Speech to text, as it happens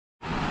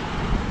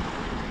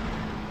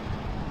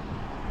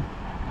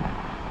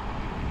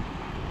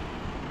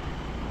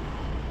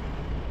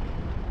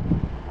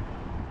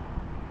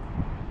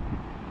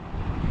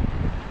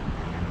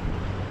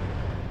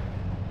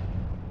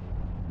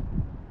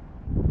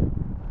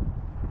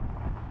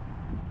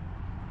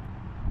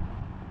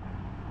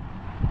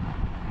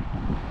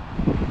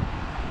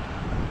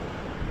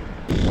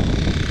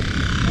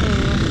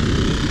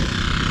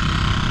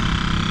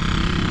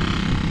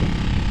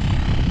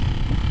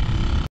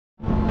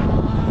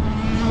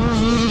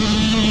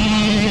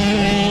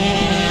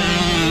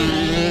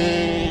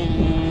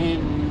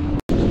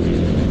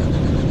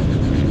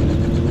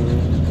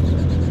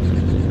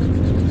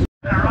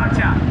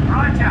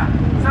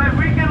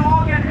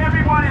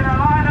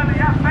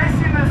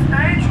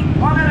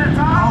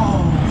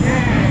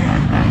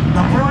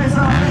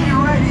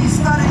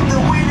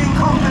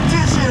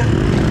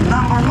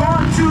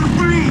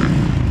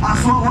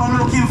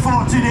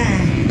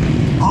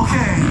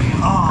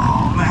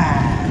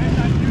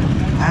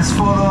As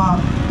for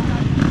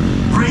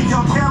bring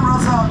your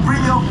cameras out,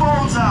 bring your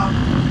phones out.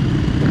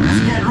 Let's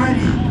get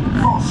ready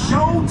for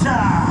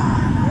showtime.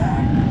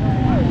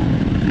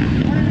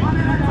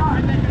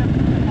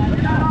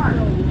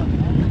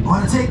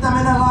 Want to take them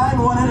in a line,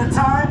 one at a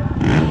time?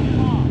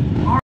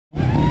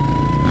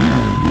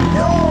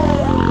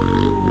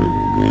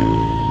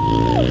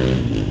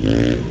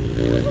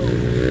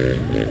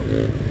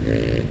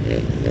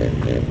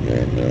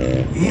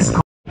 He's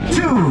go.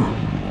 2,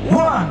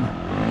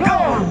 1, go!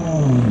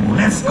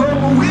 Let's go,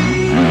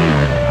 whee!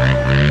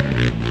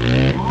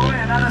 Oh,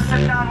 another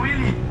sit-down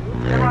wheelie.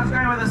 Everyone's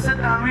going with a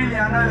sit-down wheelie.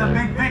 I know the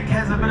Big Vic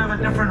has a bit of a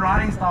different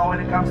riding style when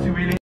it comes to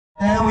wheeling.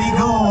 There we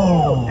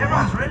go.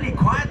 Everyone's really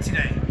quiet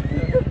today.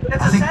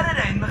 It's a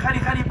Saturday in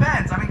Makgadikgadi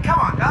bands. I mean, come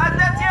on, guys,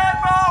 let's hear it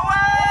for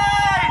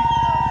Wayne!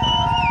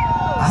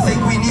 I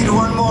think we need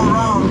one more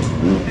round.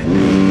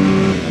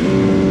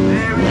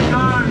 There we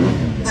go.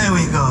 There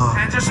we go.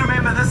 And just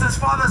remember, this is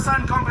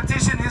father-son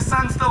competition. His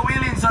son's still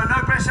wheeling, so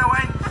no pressure,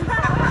 Wayne.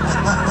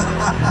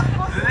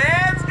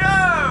 Let's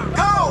go!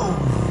 Go!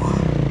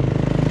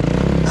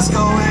 Let's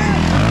go, Wayne.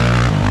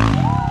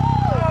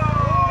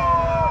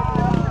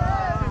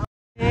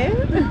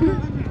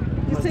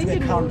 Let's do a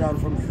countdown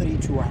from 3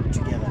 to 1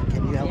 together.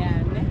 Can you help me?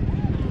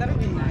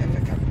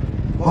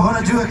 We're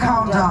gonna do a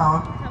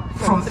countdown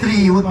from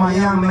 3 with my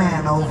young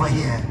man over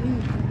here.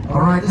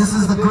 Alright, this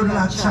is the good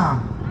luck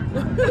charm.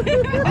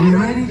 Are you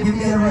ready? Give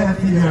me a ref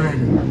if you're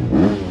ready.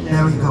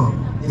 There we go.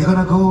 You're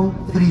gonna go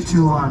 3,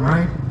 2, 1,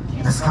 right?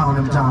 Let's count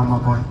him down, my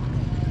boy.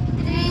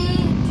 3,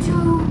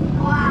 2,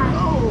 1.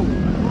 Go!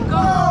 Go!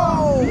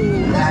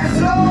 Let's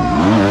go!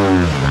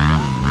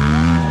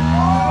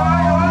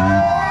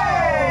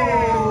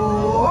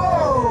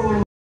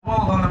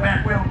 On the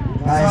back wheel.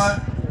 Nice.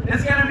 So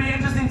it's gonna be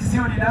interesting to see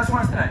what he does for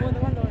us today.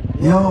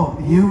 Yo,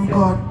 you've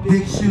got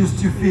big shoes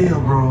to fill,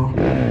 bro.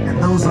 And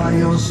those are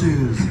your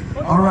shoes.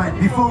 Alright,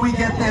 before we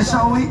get there,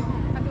 shall we?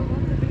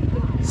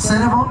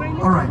 Set up?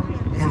 Alright.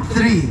 In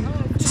 3,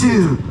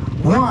 2,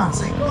 1.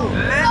 Say go.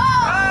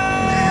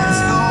 Let's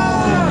go!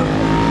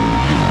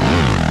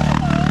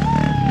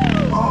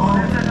 Uh-oh.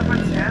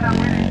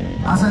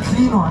 That's a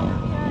clean one.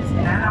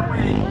 Stand up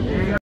wheelie.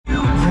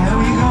 There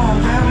we go,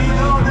 there we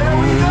go, there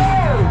we go!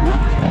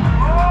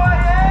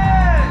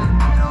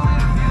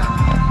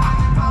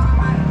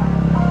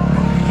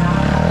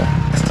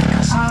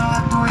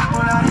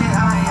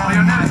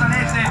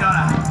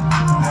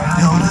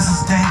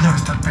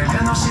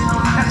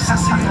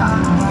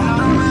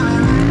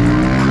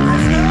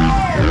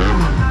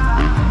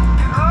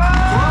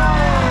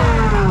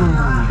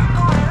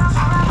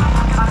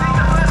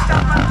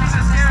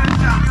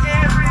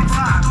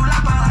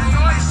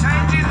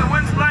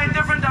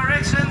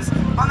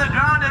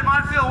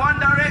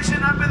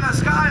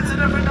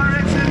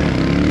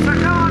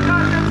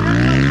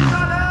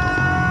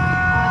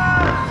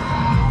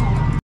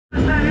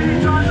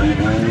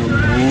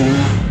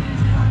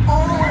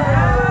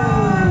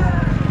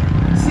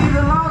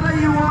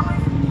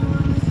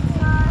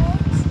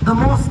 The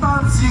more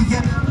stunts you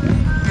get,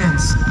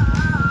 yes.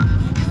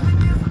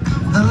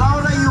 The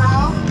louder you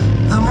are,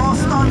 the more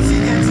stunts you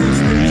get to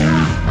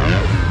experience.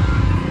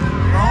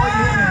 Oh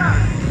yeah!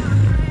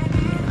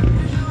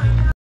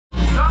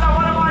 Donna,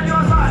 what about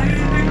your side? Do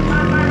you think the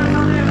man made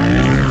something?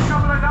 There's a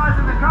couple of guys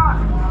in the crowd.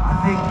 I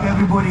think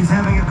everybody's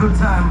having a good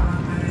time.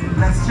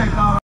 Let's check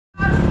out.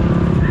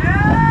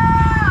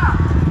 Yeah!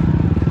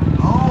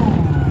 Oh!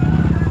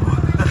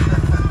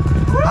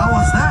 How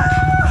was that?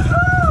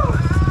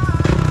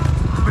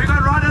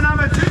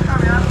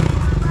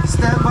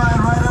 Stand by,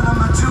 rider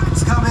number 2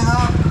 is coming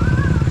up.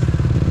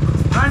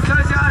 Don't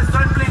close your eyes,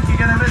 don't blink, you're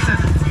gonna miss it.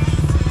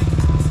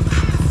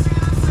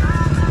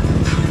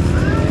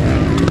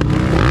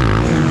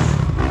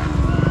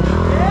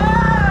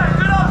 Yeah,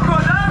 good old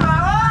Kodama.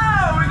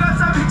 Oh, we got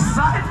some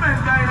excitement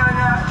going on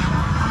here.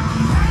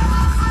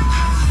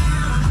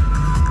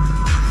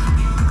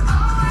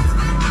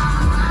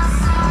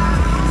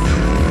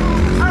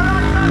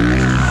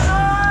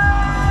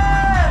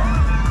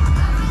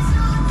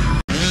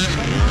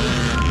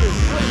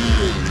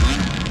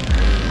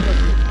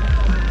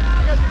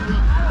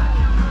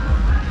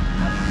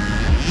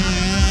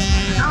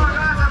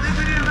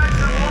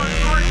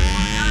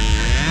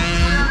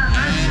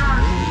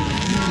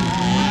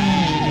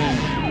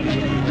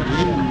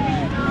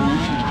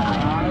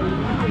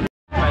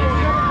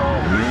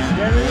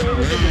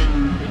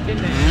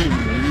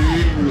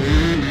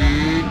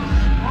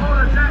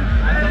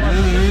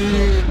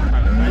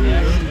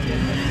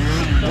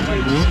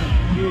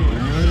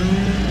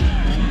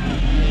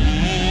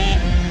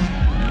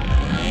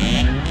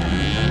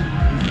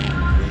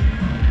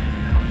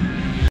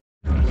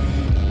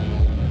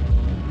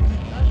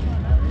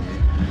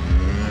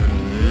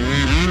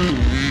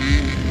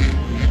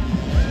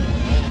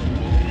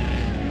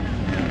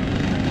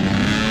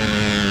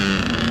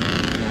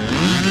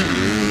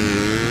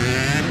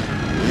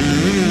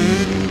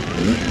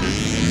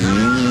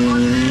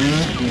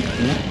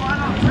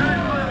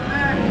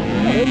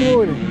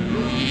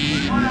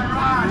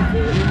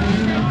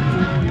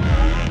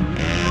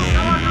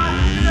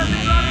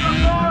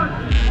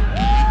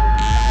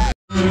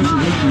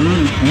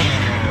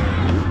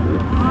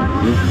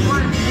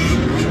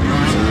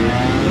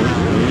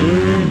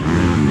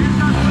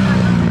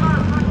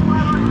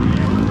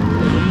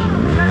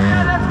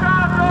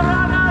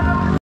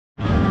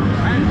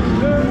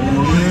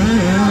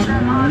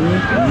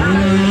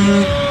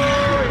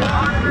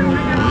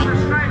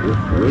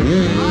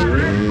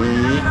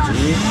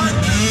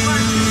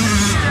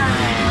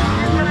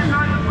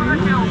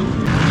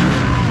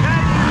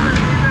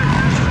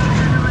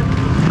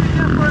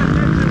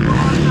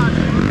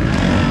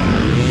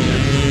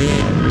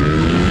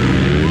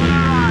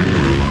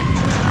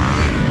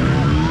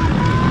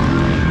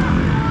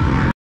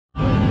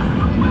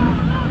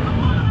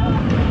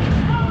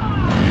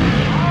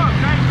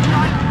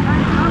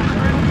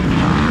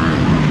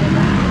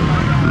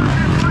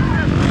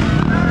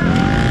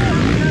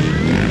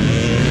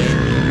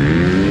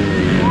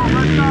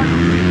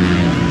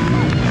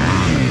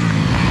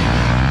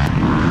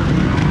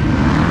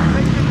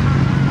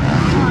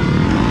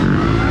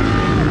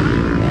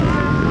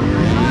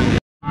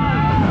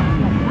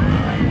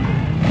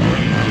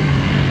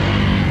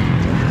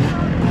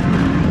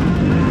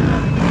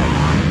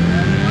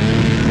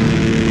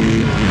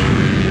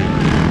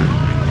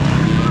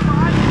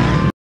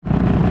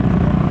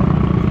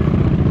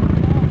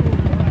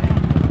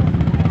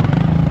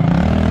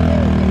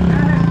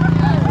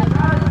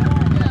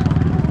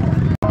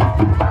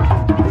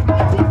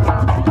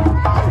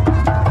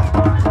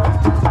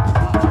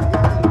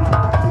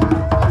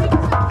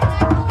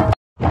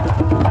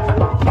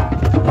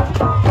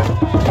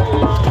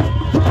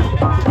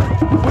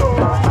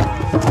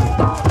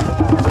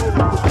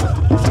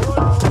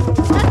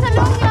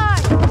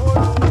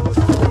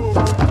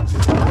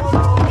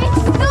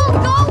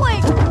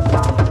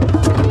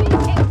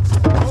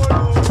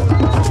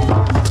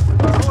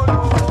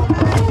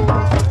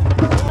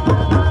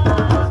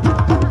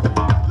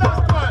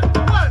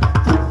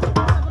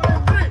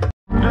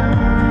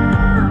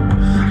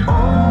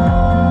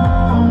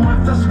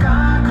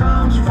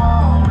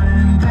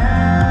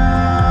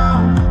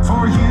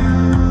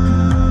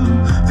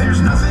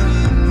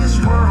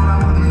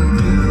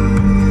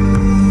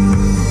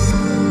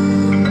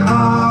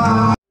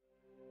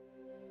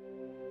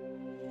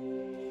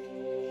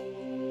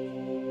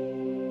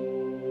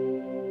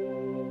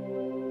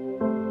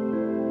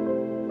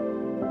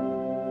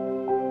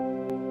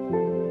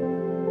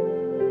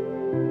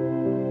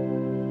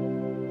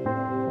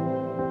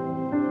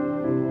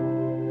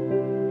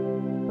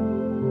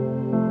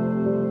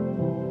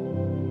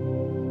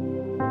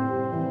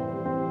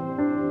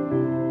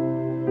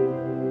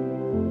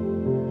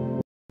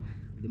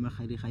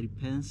 Makgadikgadi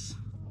pens,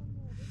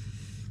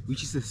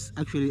 which is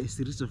actually a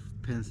series of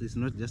pens. It's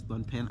not just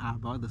one pen, are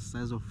about the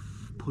size of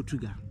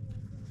Portugal,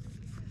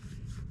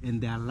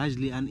 and they are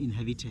largely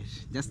uninhabited.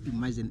 Just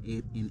imagine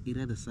an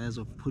area the size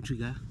of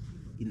Portugal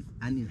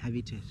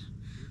uninhabited,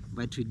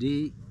 but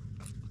today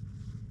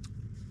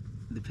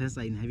the pens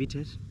are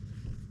inhabited,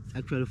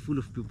 actually full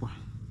of people.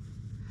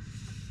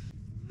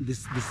 The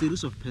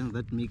series of pens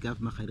that make up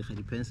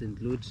Makgadikgadi pens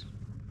include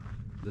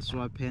the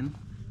Swa pen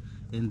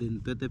and the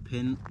Ntwete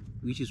pen,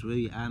 which is where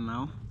we are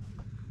now,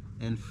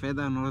 and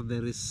further north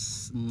there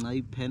is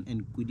Ngai pen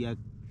and Kudia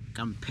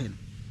pen,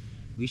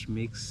 which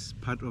makes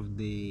part of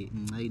the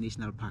Ngai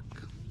National Park,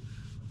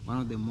 one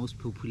of the most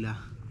popular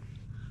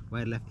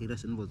wildlife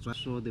areas in Botswana.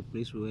 So the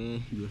place where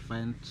you will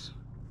find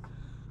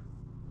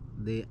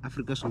the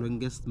Africa's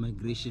longest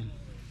migration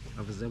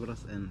of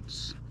zebras and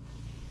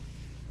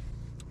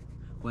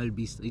wild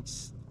beasts.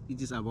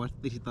 It is about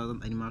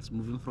 30,000 animals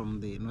moving from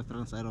the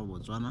northern side of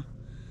Botswana,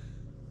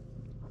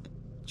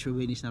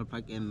 Chobe National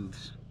Park and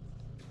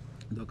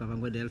the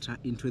Okavango Delta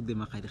into the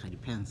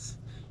Makgadikgadi pens.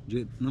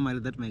 Normally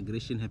that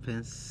migration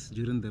happens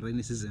during the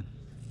rainy season.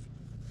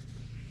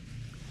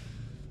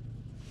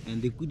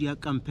 And the Kudia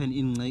pen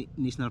in Ngai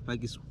National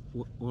Park is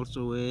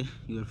also where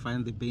you will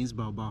find the Baines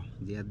Baobao.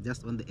 They are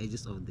just on the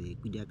edges of the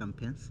Kudia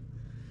pens.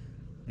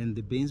 And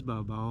the Baines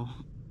Baobao,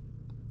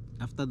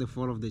 after the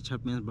fall of the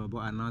Chapman's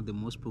Baobao, are now the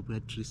most popular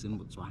trees in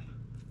Botswana.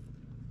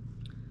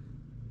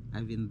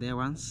 I've been there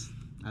once.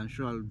 I'm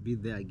sure I'll be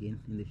there again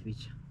in the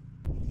future.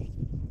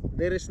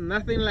 There is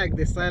nothing like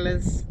the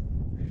silence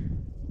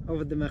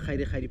of the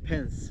Makgadikgadi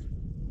pens.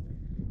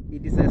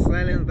 It is a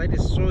silence that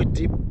is so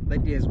deep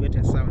that it has got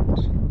a sound.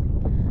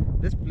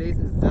 This place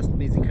is just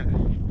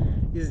magical.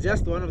 It's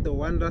just one of the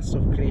wonders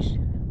of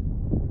creation.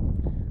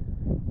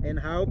 And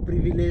how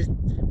privileged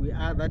we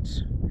are that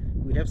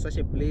we have such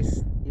a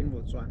place in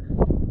Botswana.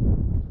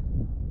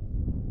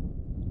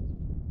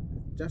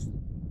 Just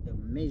a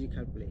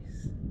magical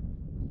place.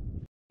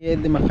 Here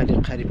the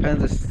Makgadikgadi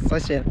pens is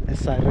such a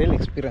surreal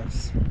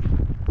experience.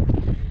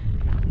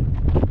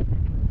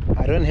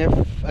 I don't have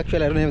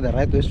the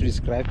right words to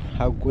describe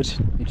how good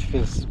it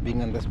feels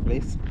being in this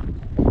place.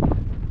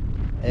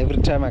 Every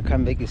time I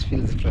come back it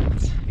feels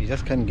different. You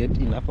just can't get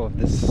enough of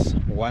this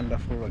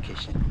wonderful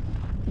location.